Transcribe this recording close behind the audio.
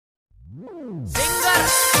Singer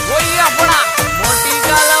वही अपना मोटी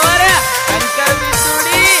का लवर शंकर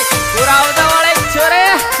बिधुड़ी पुरावदा वाले छोरे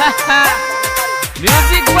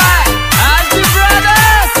म्यूजिक बाय आरजी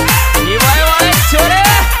ब्रदर्स निवाय वाले छोरे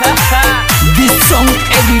दिस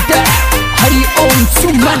सॉन्ग एडिटर हरि ओम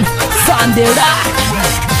सुमन सांदेड़ा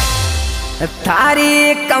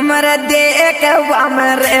थारी कमर देख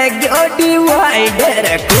वामर गोडी वाइडर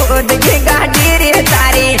कूद के गाड़ी रे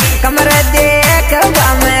तारी कमर देख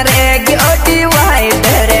वामर गोडी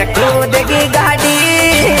वाइडर कूद की गाड़ी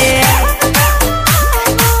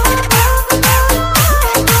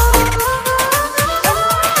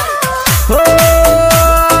हो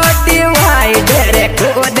डिवाइडर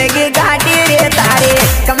कूद की गाड़ी रे तारी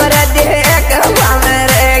कमर देख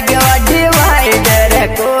वामर गोडी वाइडर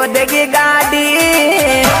कूद की गाड़ी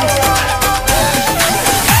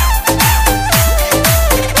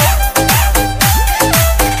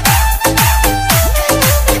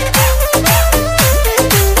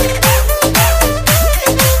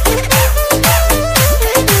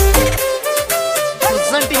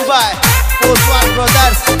presenting by Oswal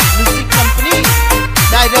Brothers Music Company.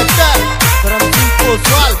 Director Karan Singh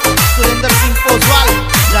Oswal, Surendra Singh Oswal,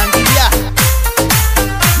 Jangiria.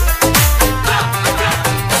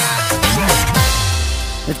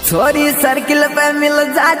 छोरी सर्किल पे मिल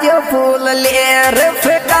जाजो फूल ले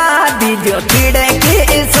फेंका दीजो कीड़े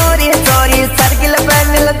की छोरी छोरी सर्किल पे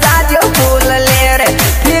मिल जाजो फूल ले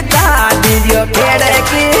फेंका दीजो कीड़े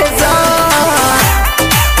की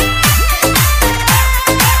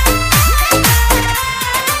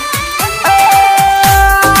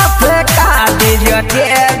फेंका दीजो के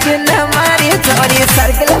दिन हमारी छोरी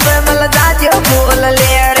सर्किल पे मिल जाजो फूल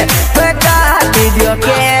ले फेंका दीजो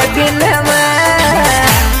के दिन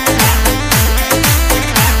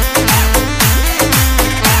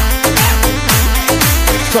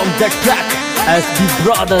from the track as the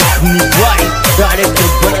brothers Niwai director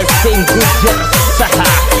Bharat Singh Gujjar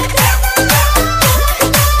Saha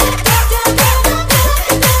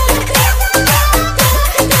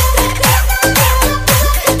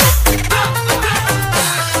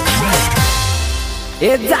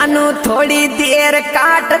ए जानू थोड़ी देर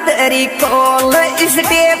काट दरी कोल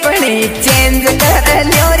स्टेपनी चेंज कर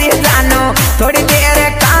लियो रे जानू थोड़ी देर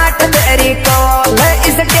काट दरी कोल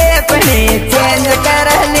स्टेपनी चेंज कर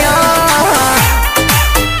लियो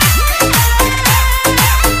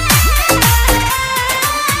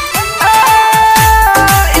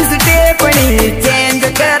स्टेपनी चेंज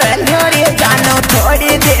कर लियो रे जानू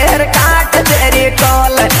थोड़ी देर काट दरी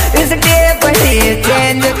कोल स्टेपनी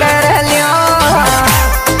चेंज कर लियो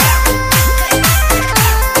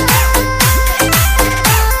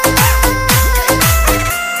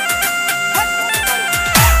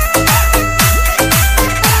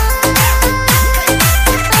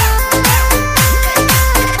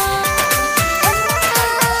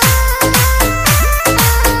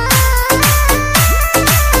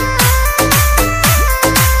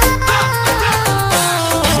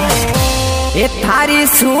ये थारी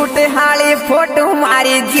सूट हाली फोटो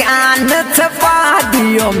मारी जान छपा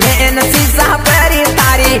दियो मैंने शीशा पर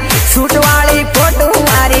तारी सूट वाली फोटो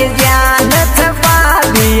मारी जान छपा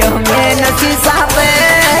दियो मैंने शीशा पर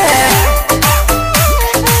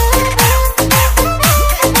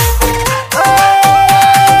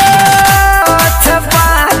छपा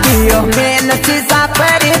दियो मैंने शीशा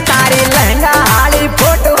पर तारी लहंगा हाली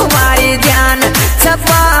फोटो मारी जान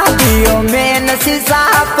छपा दियो मैंने शीशा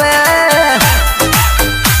पर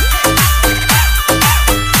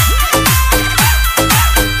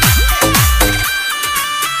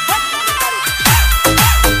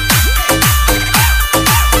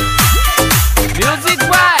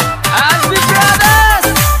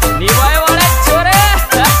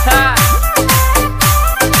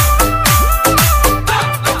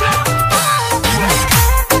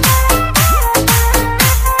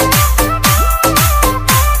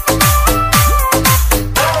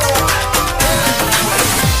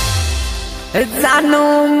जानू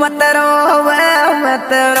मत रोवे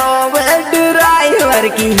ड्राइवर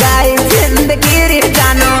की गाय जिंदगी रे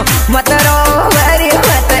जानू मत रोवे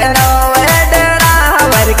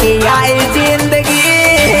ड्राइवर की गाय जिंदगी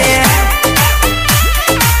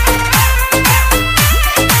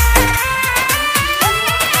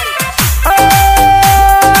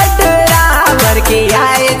ड्राइवर की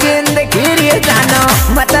गाय जिंदगी रे जानू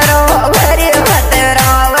मत रोवे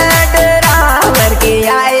ड्राइवर की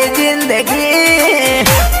गाय जिंदगी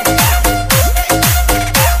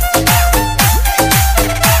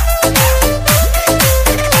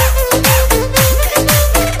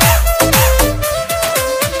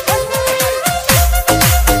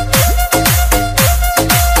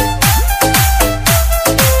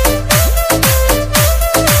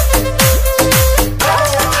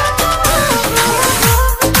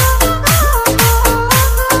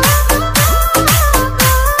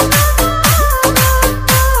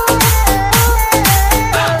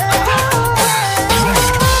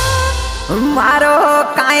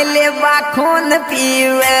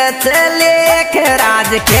पीवे चले राज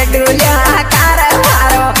के डुलिया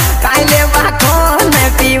कारवारो काले बाखोन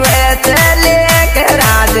पीवे चले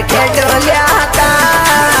राज के डुलिया का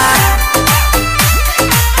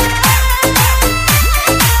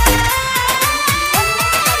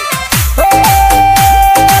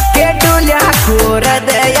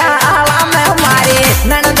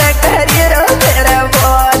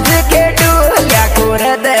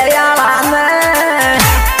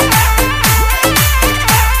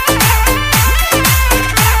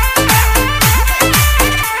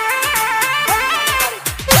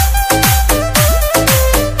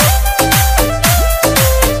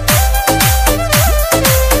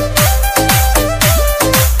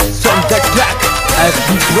as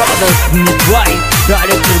the brothers need white,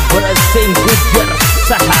 director Bharat Singh Gujjar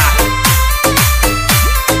Saha.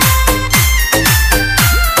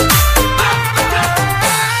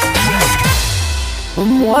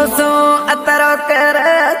 Moso अतरो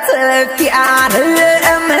करत प्यार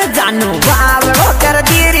में जानू बाबो कर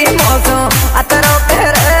दीरी मोसो अतरो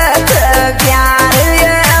करत प्यार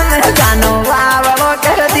में जानू बाबो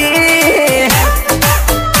कर दी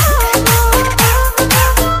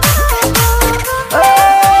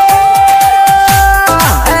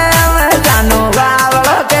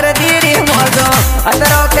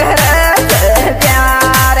अतरो करत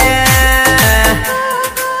प्यार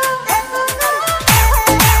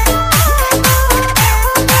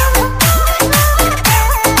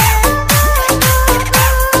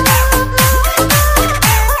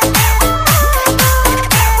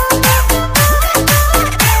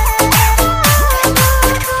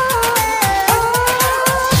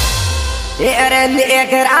येरे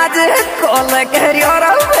लेक राज कोल करियो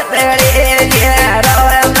रो बदले रो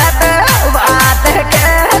मत बात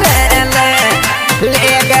करे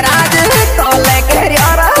लेक राज कोल करियो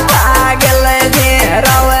रो पागल जे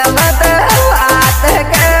रो मत बात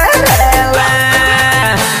करे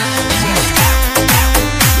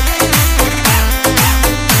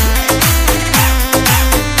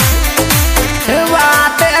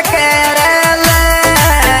बात करे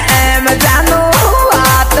मैं जानू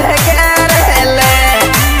बात करे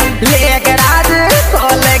लेक राज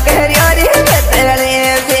कोल करियो रे बदले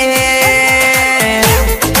जे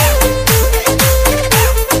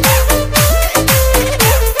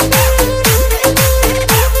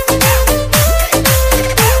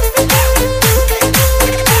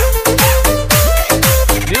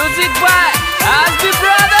Music by as the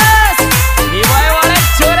brothers, Nivai wale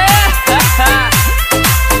chore.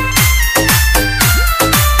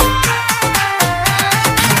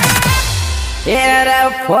 येरे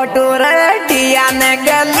photo radio ने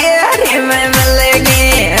गलियारी में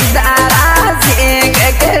मिलेगी दारा सिंह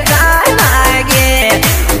के जानागे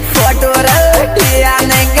फोटो रेडिया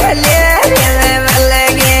ने गलियारी में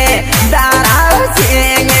मिलेगी दारा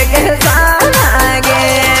सिंह के जानागे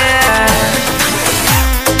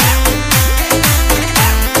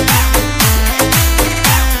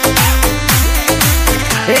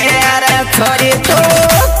येरे छोरी तो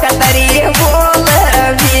कतरी बोल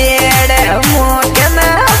भेड़ मोकन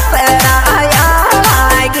पराया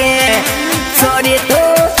लागे छोरी तो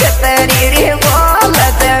कतरी रे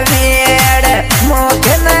बोलत भेड़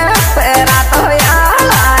मोकन परा तो या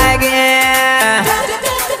लागे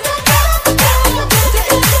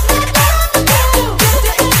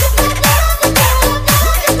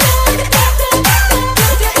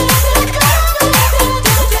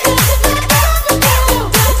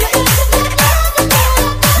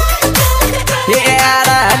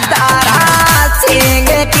येरे दारा सिंह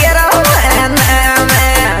के रोवन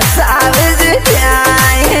में सावज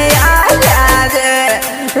जाए याद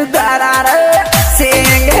दारा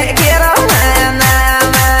सिंह के रोवन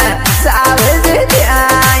में सावज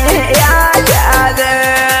जाए याद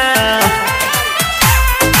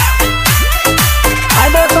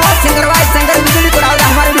अरे तो सिंगर वाइस सिंगर बिजली को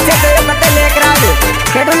हमारे पीछे से पत्ते लेकर आओ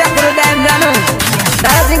केटो ले करो डैम जानो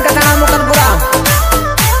दारा सिंह का